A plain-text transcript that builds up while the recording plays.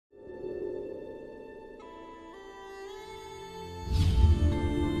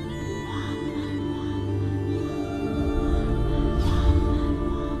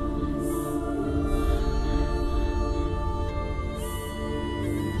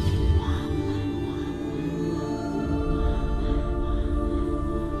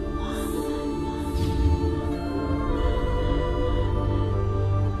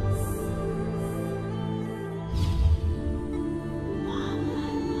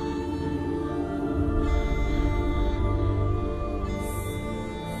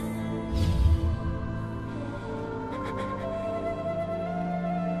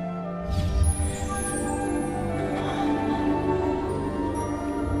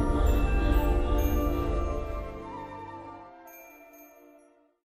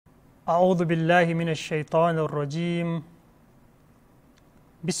أعوذ بالله من الشيطان الرجيم.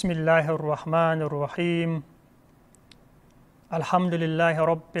 بسم الله الرحمن الرحيم. الحمد لله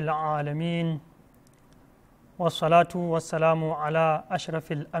رب العالمين، والصلاة والسلام على أشرف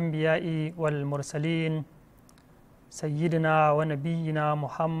الأنبياء والمرسلين سيدنا ونبينا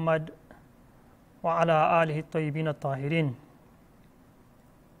محمد وعلى آله الطيبين الطاهرين.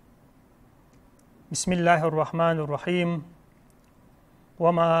 بسم الله الرحمن الرحيم.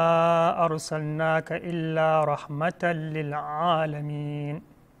 وما أرسلناك إلا رحمة للعالمين.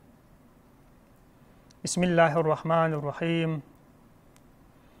 بسم الله الرحمن الرحيم.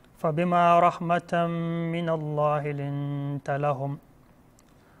 فبما رحمة من الله لنت لهم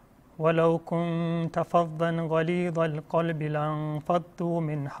ولو كنت فظا غليظ القلب لانفضوا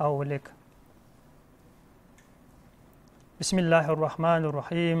من حولك. بسم الله الرحمن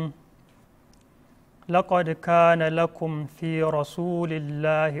الرحيم. لقد كان لكم في رسول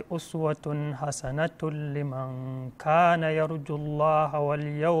الله أسوة حسنة لمن كان يرجو الله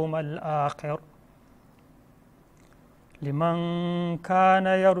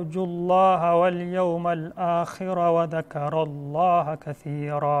واليوم الآخر وذكر الله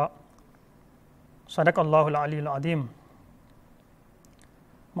كثيرا. صدق الله العلي العظيم.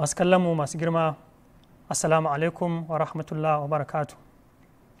 masu kallonmu masu girma, assalamu alaikum wa rahmatullah wa barakatuh.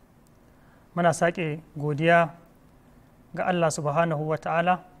 Muna sake godiya ga Allah subhanahu wa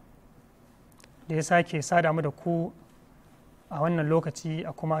ta'ala da ya sake sada mu da ku a wannan lokaci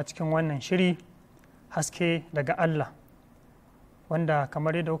a kuma a cikin wannan shiri haske daga Allah, wanda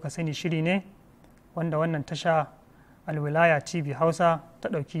kamar yadda kuka sani shiri ne wanda wannan tasha alwilaya TV Hausa ta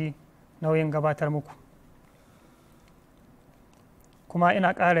ɗauki nauyin gabatar muku. Kuma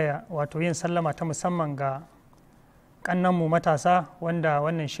ina ƙara wato yin sallama ta musamman ga ƙannanmu matasa wanda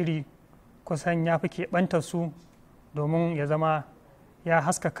wannan shiri kusan ya fi keɓanta su domin ya zama ya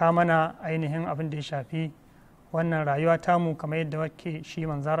haskaka mana ainihin abin da ya shafi wannan rayuwa tamu, kamar yadda wake shi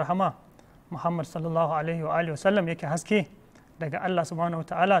manzan rahama Muhammad sallallahu alaihi wa alihi wasallam yake haske daga Allah subhanahu wa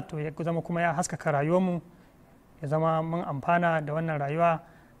ta'ala, to ya zama kuma ya haskaka rayuwarmu, ya zama mun amfana da wannan rayuwa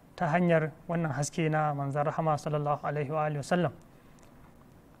ta hanyar wannan haske na manzan rahama sallallahu alaihi wa alihi wasallam.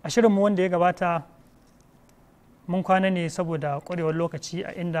 A shirinmu wanda ya gabata mun kwana ne saboda ƙwarewar lokaci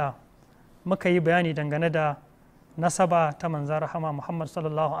a inda muka yi bayani dangane da nasaba ta manzan rahama Muhammad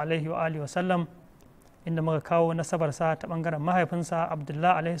sallallahu alaihi wa alihi wasallam, inda muka kawo nasabarsa ta ɓangaren mahaifinsa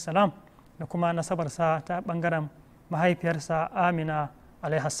Abdullah alaihi salam da kuma nasabarsa ta ɓangaren mahaifiyarsa Amina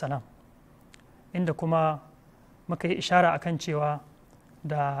alaihi salam, inda kuma muka yi ishara akan cewa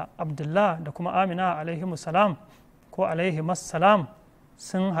da Abdullah da kuma Amina alaihi salam ko alaihi salam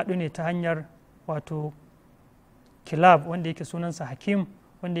sun haɗu ne ta hanyar wato kilab wanda yake sunansa Hakim,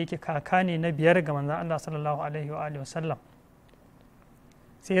 wanda yake kaka ne na biyar ga manzan Allah sallallahu alaihi wa alihi wasallam.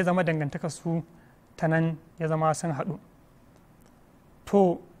 Sai ya zama dangantaka su ta nan ya zama sun haɗu.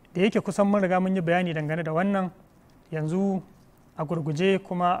 To da yake kusan mun riga mun yi bayani dangane da wannan, yanzu a gurguje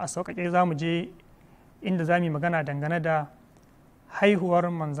kuma a sauƙaƙe za mu je inda za mu yi magana dangane da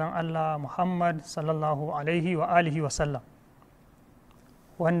haihuwar manzan Allah Muhammad sallallahu alaihi wa alihi wasallam,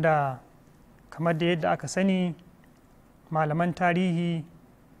 wanda kamar da yadda aka sani malaman tarihi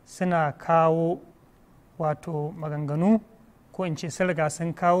suna kawo wato maganganu, ko in ce sun riga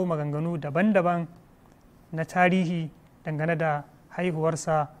sun kawo maganganu daban-daban na tarihi dangane da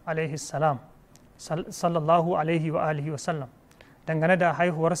haihuwarsa alaihi salam sallallahu alaihi wa alihi wasallam, dangane da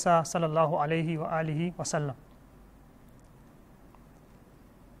haihuwarsa sallallahu alaihi wa alihi wasallam.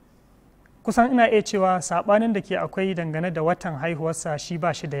 Kusan ina iya cewa saɓanin da ke akwai dangane da watan haihuwarsa shi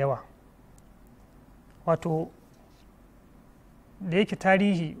ba shi da yawa. Wato da yake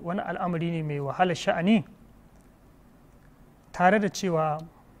tarihi wani al'amari ne mai wahalar sha'ani, tare da cewa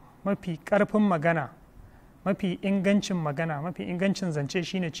mafi ƙarfin magana, mafi ingancin magana, mafi ingancin zance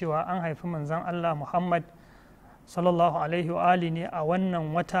shine cewa an haifi manzan Allah Muhammad sallallahu alaihi wa ali ne a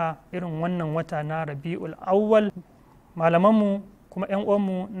wannan wata, irin wannan wata na Rabi'ul Awwal. Malamanmu kuma 'yan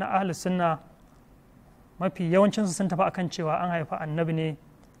uwanmu na ahlus sunna mafi yawancinsu sun tafi akan cewa an haifi annabi ne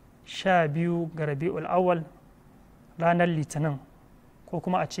 12 ga Rabi'ul Awwal, ranar Litinin, ko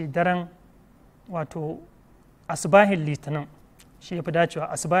kuma a ce daren wato asbahin Litinin, shi ya fi dacewa,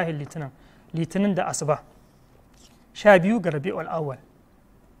 asbahin Litinin da asuba 12 ga Rabi'ul Awwal.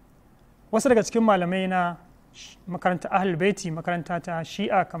 Wasu daga cikin malamai na makaranta ahlul baiti, makaranta ta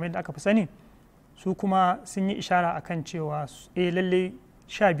Shi'a kamar yadda aka fi sani, su kuma sun yi ishara akan cewa lalle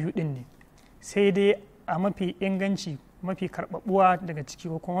 12 din ne, sai dai a mafi inganci, mafi karɓaɓuwa daga ciki,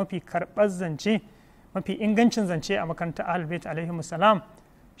 ko kuma mafi karɓar zance, mafi ingancin zance a makarantar ahlul bait alaihi salam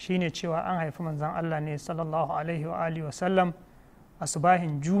shine cewa an haifi manzan Allah ne sallallahu alaihi wa alihi wa sallam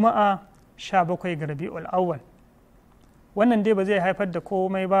asubahin juma'a 17 ga rabi'ul awwal. Wannan dai ba zai haifar da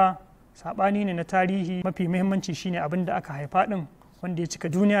komai ba, saɓani ne na tarihi. Mafi muhimmanci shine abin da aka haifa ɗin, wanda ya cika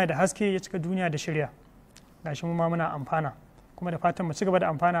duniya da haske, ya cika duniya da shirya. Gashi mu ma muna amfana, kuma da fatan mu ci gaba da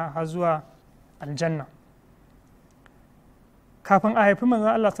amfana har zuwa aljanna. Kafin a haifi manzon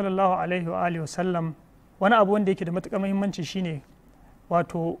Allah sallallahu alaihi wa alihi wasallam, wani abu wanda yake da matuƙar muhimmanci shine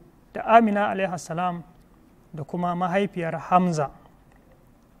wato da Amina alaihi salam da kuma mahaifiyar Hamza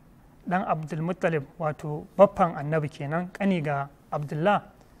dan Abdulmuttalib, wato baffan annabi kenan, kani ga Abdullah,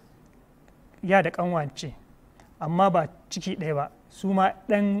 ya da kanwance amma ba ciki ɗaya ba, su ma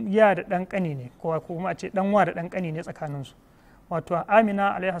ɗan ya da ɗan ƙani ne, ko kuma a ce ɗan wa da ɗan ƙani ne tsakaninsu. Wato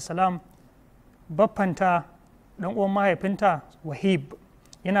Amina alaihi salam baffanta ɗan uwan mahaifinta Wahib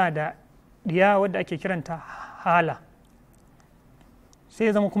yana da ɗiya wadda ake kiranta Hala. Sai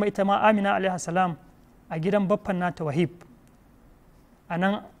ya zama kuma ita ma Amina alaihi salam a gidan baffan nata Wahib, a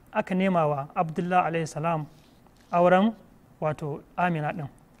nan aka nema wa Abdullah alaihi salam auren wato Amina ɗin.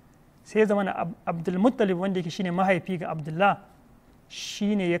 Sai ya zama na Abdulmuttalib, wanda yake shine mahaifi ga Abdullah,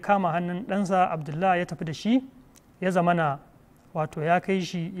 shine ya kama hannun ɗansa Abdullah ya tafi da shi, ya zama na wato ya kai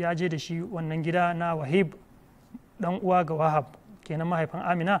shi, ya je da shi wannan gida na Wahib ɗan uwa ga Wahab kenan mahaifin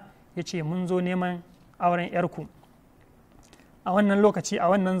Amina, ya ce mun zo neman auren yarku. A wannan lokaci, a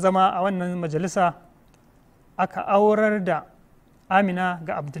wannan zama, a wannan majalisa, aka aurar da Amina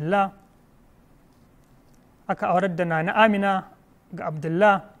ga Abdullah, aka aurar da Nana Amina ga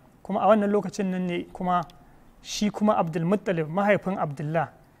Abdullah. Kuma a wannan lokacin nan ne kuma shi kuma Abdulmuttalib mahaifin Abdullah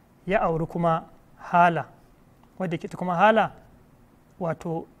ya auri kuma Hala, wadda ke kuma Hala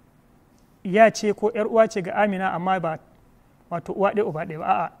wato ya ce ko ‘yar uwa ce ga Amina, amma ba wato uwa ɗaya uba ɗaya ba,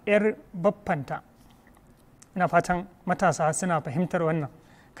 a'a ‘yar baffanta. Ina fatan matasa suna fahimtar wannan,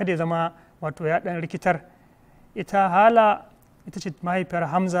 kada ya zama wato ya ɗan rikitar. Ita Hala ita ce mahaifiyar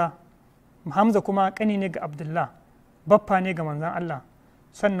Hamza, Hamza kuma ƙani ne ga Abdullah, baffa ne ga manzon Allah,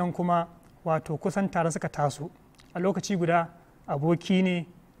 sannan kuma wato kusan tare suka taso a lokaci guda, aboki ne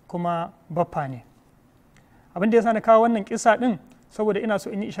kuma baffa ne. Abin da ya sa na kawo wannan kisa ɗin saboda ina so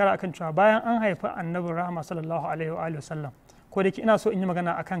in yi ishara akan cewa bayan an haifi annabin rahama sallallahu alaihi wa sallam, ko da ke ina so in yi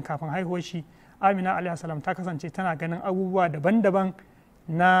magana akan kafin haihuwar shi, Amina alaihi salam ta kasance tana ganin abubuwa daban-daban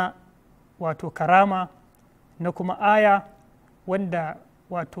na wato karama na kuma aya, wanda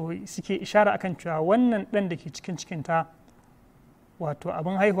wato suke ishara akan cewa wannan ɗan da ke cikin cikinta wato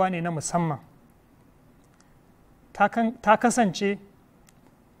abin haihuwa ne na musamman. Ta kasance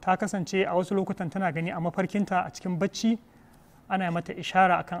a wasu lokutan tana gani a mafarkinta a cikin bacci ana mata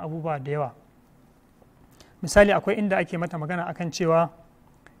ishara akan abubuwa da yawa. Misali, akwai inda ake mata magana akan cewa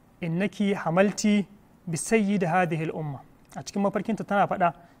innaki hamalti bi sayyid hadhihi al-umma. A cikin mafarkinta tana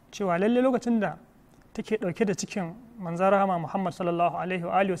faɗa cewa lalle lokacin da take ɗauke da cikin manzon rahama Muhammad sallallahu alaihi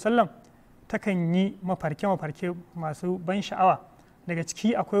wa alihi wasallam, takan yi mafarke masu ban sha'awa. Daga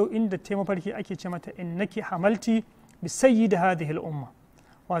ciki akwai inda ta mafarki ake ce mata innaki hamalti bi sayyid hadhihi al-umma,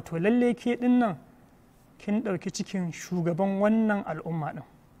 wato lalle ke dinnan kin ɗauki cikin shugaban wannan al'umma ɗin.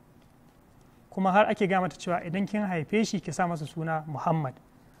 Kuma har ake gaya mata cewa idan kin haife shi ki sa masa suna Muhammad.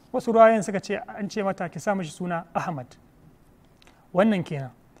 Wasu ruwayoyin suka ce an ce mata ki sa mashi suna Ahmad. Wannan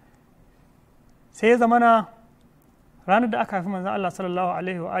kenan. Sai ya zamana ranar da aka haifi manzon Allah sallallahu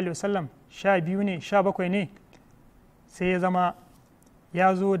alaihi wa alihi wasallam 12 ne 17 ne, sai ya zama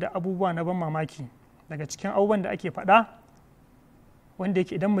ya zo da abubuwa na ban mamaki. Daga cikin abubuwan da ake faɗa, wanda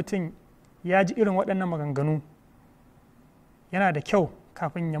yake idan mutum ya ji irin waɗannan maganganu, yana da kyau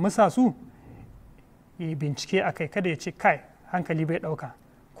kafin ya musa su ya yi bincike a kai, kada ya ce kai hankali bai ɗauka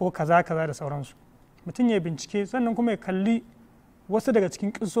ko kaza da sauransu. Mutum ya bincike, sannan kuma ya kalli wasu daga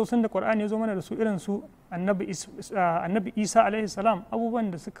cikin ƙissosin da Qur'ani ya zo mana da su, irin su annabi Isa alaihi salam,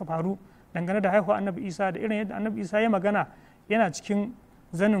 abubuwan da suka faru dangane da haihuwa annabi Isa, da irin yadda annabi Isa ya magana yana cikin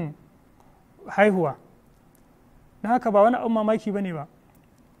zanin haihuwa. Na haka ba wani abin mamaki ba ne ba,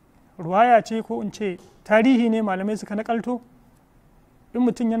 ruwaya ce ko in ce tarihi ne malamai suka nakalto. In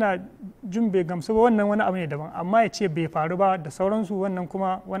mutum yana jin bai gamsu ba, wannan wani abu ne daban, amma ya ce bai faru ba da sauransu, wannan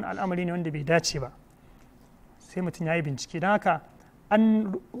kuma wani al'amari ne wanda bai dace ba, sai mutum ya yi bincike. Don haka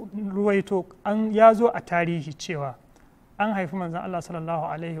an ruwaito, ya zo a tarihi cewa an haifi manzon Allah sallallahu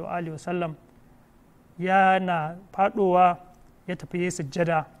alaihi wa alihi wasallam, yana faɗowa ya tafi ya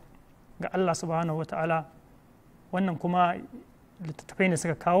sujjada ga Allah subhanahu wa ta'ala. Wannan kuma littattafai ne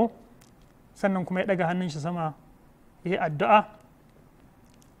suka kawo. Sannan kuma ya ɗaga hannun shi sama ya yi addu'a.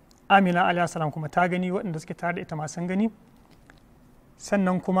 Amina alaihi salam kuma ta gani, waɗanda suke tare da ita ma sun gani.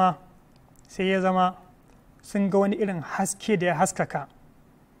 Sannan kuma sai ya zama sun ga wani irin haske da ya haskaka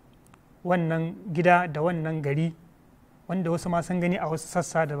wannan gida da wannan gari, wanda wasu ma sun gani a wasu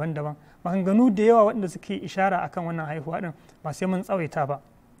sassa daban-daban. Maganganu da yawa waɗanda suke ishara akan wannan haihuwa din ba sai mun tsawaita ba,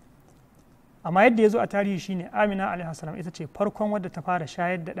 amma yadda ya zo a tarihi shine Amina alaihi salam ita ce farkon wadda ta fara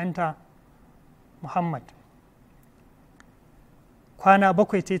shayar da ɗanta Muhammad. Kwana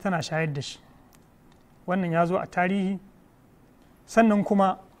 7 ce tana shayar da shi, wannan ya zo a tarihi. Sannan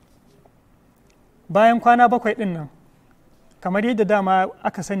kuma bayan kwana 7 ɗin nan, kamar yadda dama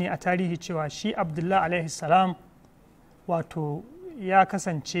aka sani a tarihi cewa shi Abdullah alaihi salam wato ya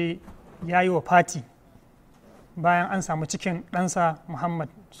kasance ya yi wa fati bayan an samu cikin ɗansa Muhammad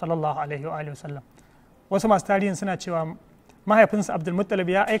sallallahu alaihi wa sallam. Wasu masu tarihin suna cewa mahaifinsa Abdulmuttalib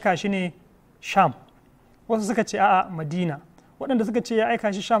ya aika shi ne Sham, wasu suka ce a'a Madina. Waɗanda suka ce ya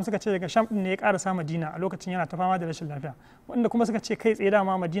aika shi Sham suka ce daga Sham ɗin ne ya ƙarasa Madina a lokacin yana ta fama da rashin lafiya. Waɗanda kuma suka ce kai tsaye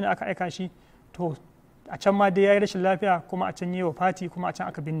dama Madina aka aika shi, to a can ma dai ya yi rashin lafiya kuma a can yi wa fati kuma a can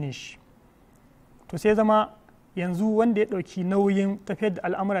aka binne shi. To sai zama yanzu wanda ya ɗauki nauyin tafiyar da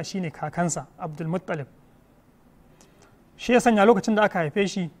al'amura shine kakansa Abdulmuttalib. Shi ya sanya lokacin da aka haife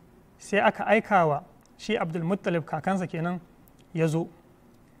shi sai aka aika wa shi Abdulmuttalib kakansa kenan ya zo.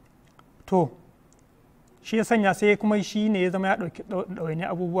 To shi ya sanya sai kuma shi ne ya zama ya ɗauki ɗawaini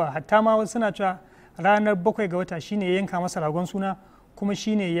abubuwa, hatta ma wasu suna cewa ranar 7 ga wata shi ne ya yanka masa ragon suna kuma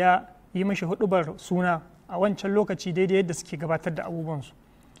shi ne ya yi mashi huɗubar suna a wancan lokaci daidai yadda suke gabatar da abubuwansu.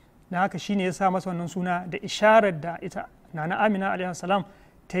 Na haka shi ne ya sa masa wannan suna da isharar da ita Nana Amina alaihi salam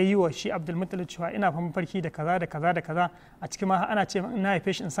ta yi wa shi Abdulmuttalib cewa ina fa mafarki da kaza da kaza da kaza, a cikin ma ana ce ina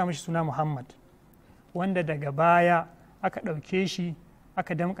haife shi in sa mashi suna Muhammad, wanda daga baya aka ɗauke shi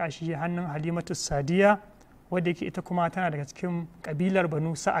aka damƙa shi hannun Halimatu Sadiya, wadda yake ita kuma tana daga cikin ƙabilar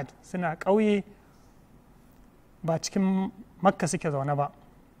Banu Sa'ad, suna ƙauye ba cikin Makka suke zaune ba.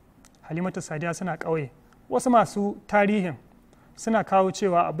 Halimatu Sadiya suna ƙauye. Wasu masu tarihin suna kawo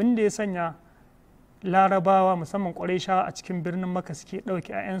cewa abin da ya sanya Larabawa musamman Qurayshawa a cikin birnin Makka suke ɗauke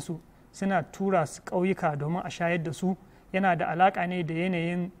 'ya'yansu suna tura su ƙauyuka domin a shayar da su yana da alaƙa ne da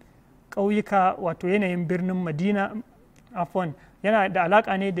yanayin ƙauyuka, wato yanayin birnin Madina, yana da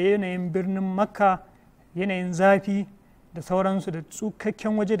alaƙa ne da yanayin birnin Makka, yanayin zafi da sauransu da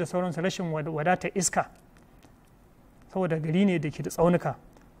tsukakken waje da sauransu, rashin wadata iska saboda gari ne da ke da tsaunuka.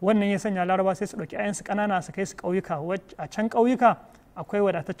 Wannan ya sanya Laraba sai su ɗauki 'ya'yansu ƙanana su kai su ƙauyuka. A can ƙauyuka akwai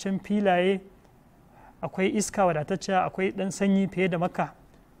wadataccen filaye, akwai iska wadatacciya, akwai ɗan sanyi fiye da Makka,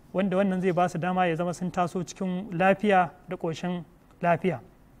 wanda wannan zai ba su dama ya zama sun taso cikin lafiya da ƙoshin lafiya,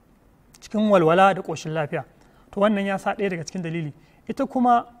 cikin walwala da ƙoshin lafiya. To wannan ya sa ɗaya daga cikin dalili. Ita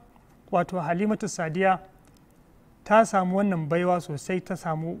kuma wato Halimatu Sadiya ta samu wannan baiwa sosai, ta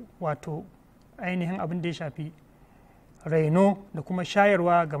samu wato ainihin abin da ya shafi raino da kuma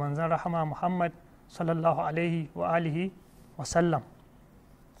shayarwa ga manzon rahama Muhammad sallallahu alaihi wa alihi wa sallam.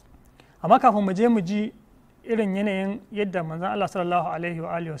 Amma kafin mu je mu ji irin yanayin yadda manzon Allah sallallahu alaihi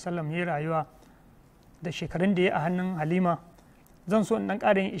wa alihi wa sallam ya rayuwa da shekarun da ya a hannun Halima, zan so in dan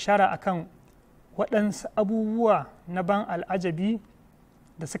ƙara yin ishara akan waɗansu abubuwa na ban al'ajabi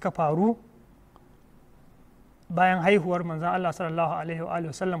da suka faru bayan haihuwar manzon Allah sallallahu alaihi wa alihi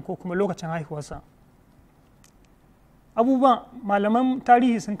wa sallam ko kuma lokacin haihuwarsa. Abubuwan malaman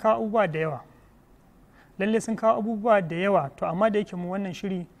tarihi sun kawo abubuwa da yawa, lalle sun kawo abubuwa da yawa, to amma da yake mu wannan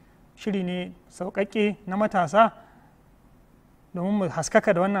shiri ne sauƙaƙe na matasa domin mu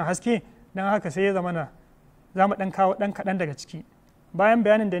haskaka da wannan haske, don haka sai ya zama za mu ɗan kawo ɗan kaɗan daga ciki. Bayan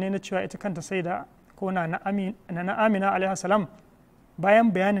bayanin da ne na cewa ita kanta sai da ko na Amina alaihi salam,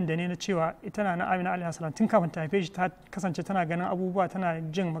 bayan bayanin da ne na cewa ita na Amina alaihi salam tun kafin ta haife shi ta kasance tana ganin abubuwa, tana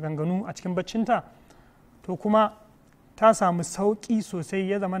jin maganganu a cikin baccinta, to kuma ta samu sauƙi sosai,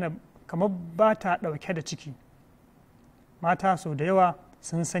 ya zama kamar ba ta ɗauke da ciki. Mata sau da yawa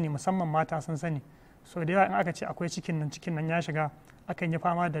sun sani, musamman mata sun sani, sau da yawa in aka ce akwai cikin nan ya shiga, akan yi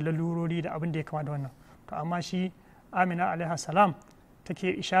fama da lalurori da abin da ya kama da wannan. To amma shi Amina alaihi salam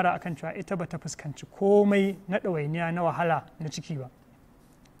take ishara akan cewa ita bata fuskanci komai na ɗawainiya na wahala na ciki ba.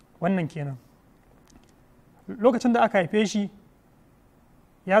 Wannan kenan. Lokacin da aka haife shi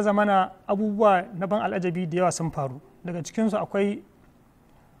ya zama na abubuwa na ban al'ajabi da yawa sun faru. Daga cikinsu akwai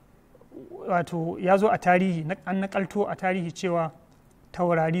wato ya zo a tarihi, an naƙalto a tarihi cewa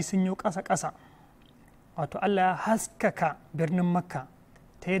taurari sun yi ƙasa-ƙasa, wato Allah ya haskaka birnin Makka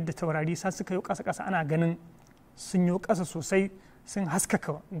ta yadda taurari sa suka yi ƙasa-ƙasa, ana ganin sun yi ƙasa sosai, sun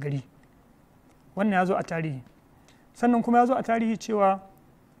haskaka gari. Wannan ya zo a tarihi. Sannan kuma ya zo a tarihi cewa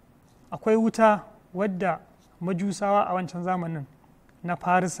akwai wuta wadda majusawa a wancan zamanin na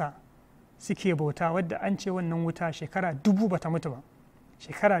Farisa suke bauta, wadda an ce wannan wuta shekara 1000 bata mutu ba,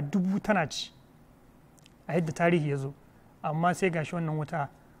 shekara 1000 tana ci a yadda tarihi ya zo, amma sai gashi wannan wuta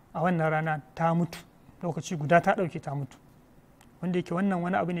a wannan rana ta mutu lokaci guda ta ɗauke ta mutu, wanda yake wannan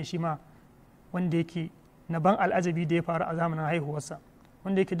wani abu ne shi ma wanda yake na ban al'ajabi da ya faru a zamanin haihuwarsa,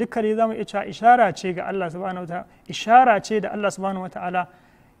 wanda yake dukkan za mu iya cewa ishara ce ga Allah subhanahu wataala, ishara ce da Allah subhanahu wataala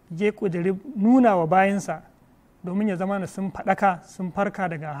ya ƙudiri nuna wa bayansa domin ya zama sun faɗaka sun farka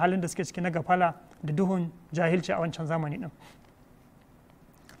daga halin da suke ciki na gafala da duhun jahilci a wancan zamani ɗin.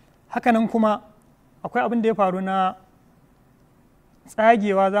 Hakanan kuma akwai abin da ya faru na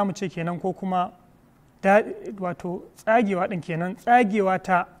tsagewa za mu ce kenan, ko kuma wato tsagewa ɗin kenan, tsagewa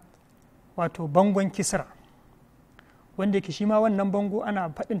ta wato bangon Kisra, wanda yake shi ma wannan bango ana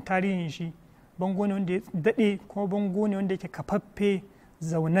faɗin tarihin shi, bango ne wanda ya daɗe, kuma bango ne wanda yake kafaffe,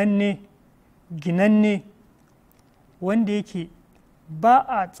 zaunanne, ginanne, wanda yake ba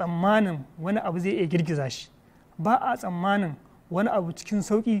a tsammanin wani abu zai iya girgiza shi, ba a tsammanin wani abu cikin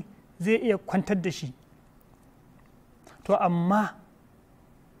sauƙi zai iya kwantar da shi. To amma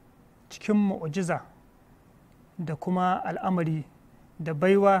cikin mu'ujiza da kuma al'amari da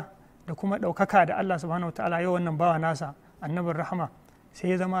baiwa da kuma ɗaukaka da Allah subhanahu wa ta'ala yau wannan bawa nasa annabin rahama, sai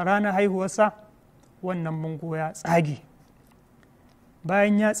ya zama ranar haihuwarsa wannan bango ya tsage.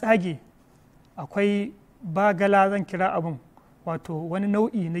 Bayan ya tsage akwai bagala, zan kira abin, wato wani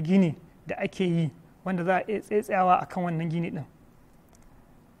nau'i na gini da ake yi wanda za a iya tsaitsayawa a kan wannan gini ɗin,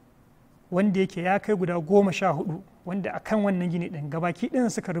 wanda yake ya kai guda 14, wanda a kan wannan gini ɗin gabaki ɗin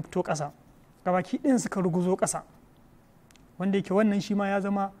suka rufto ƙasa, gabaki ɗin suka ruguzo ƙasa, wanda yake wannan shi ma ya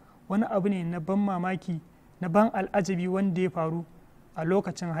zama wani abu ne na ban mamaki, na ban al'ajabi, wanda ya faru a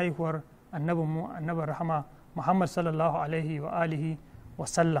lokacin haihuwar annabinmu annabin rahama Muhammad sallallahu alaihi wa alihi wa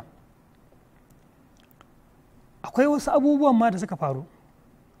sallam. Akwai wasu abubuwan ma da suka faru,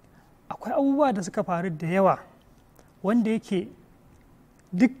 akwai abubuwa da suka faru da yawa, wanda yake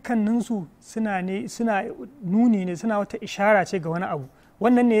dukkaninsu suna nuni ne, suna wata ishara ce ga wani abu.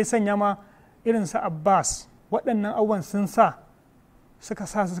 Wannan ne ya sanya ma irin su Abbas waɗannan abubuwan sun sa suka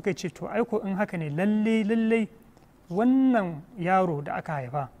ce to aiko in haka ne lallai wannan yaro da aka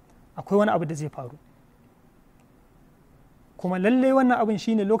haifa akwai wani abu da zai faru, kuma lallai wannan abin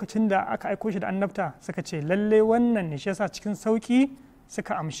shine lokacin da aka aiko shi da annabta suka ce lallai wannan ne, shi yasa cikin sauki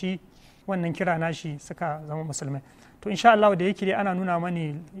suka amshi wannan kira nashi suka zama musulmai. To insha Allah da yake dai ana nuna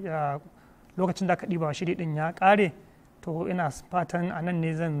mani lokacin da aka ɗiba shiri din ya ƙare, to ina fatan a nan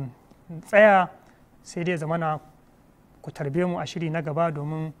ne zan tsaya, sai dai zamana ku tarbe mu a shiri na gaba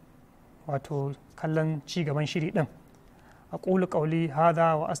domin wato kallon ci gaban shiri din. أقول قولي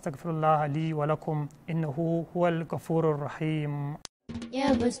هذا وأستغفر الله لي ولكم إنه هو الغفور الرحيم.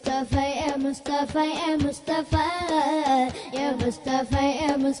 يا مصطفى يا مصطفى يا مصطفى يا مصطفى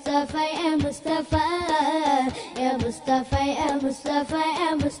يا مصطفى يا مصطفى يا مصطفى يا مصطفى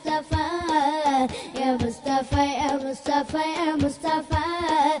يا مصطفى يا مصطفى يا مصطفى يا مصطفى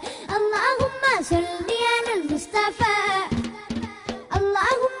اللهم صل على المصطفى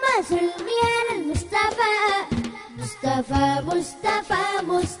اللهم صل على المصطفى مصطفى مصطفى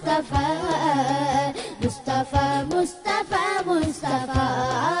مصطفى مصطفى مصطفى مصطفى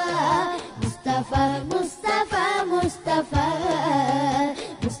مصطفى مصطفى مصطفى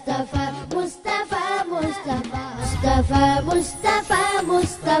مصطفى مصطفى مصطفى مصطفى مصطفى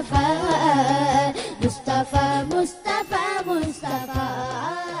مصطفى مصطفى مصطفى مصطفى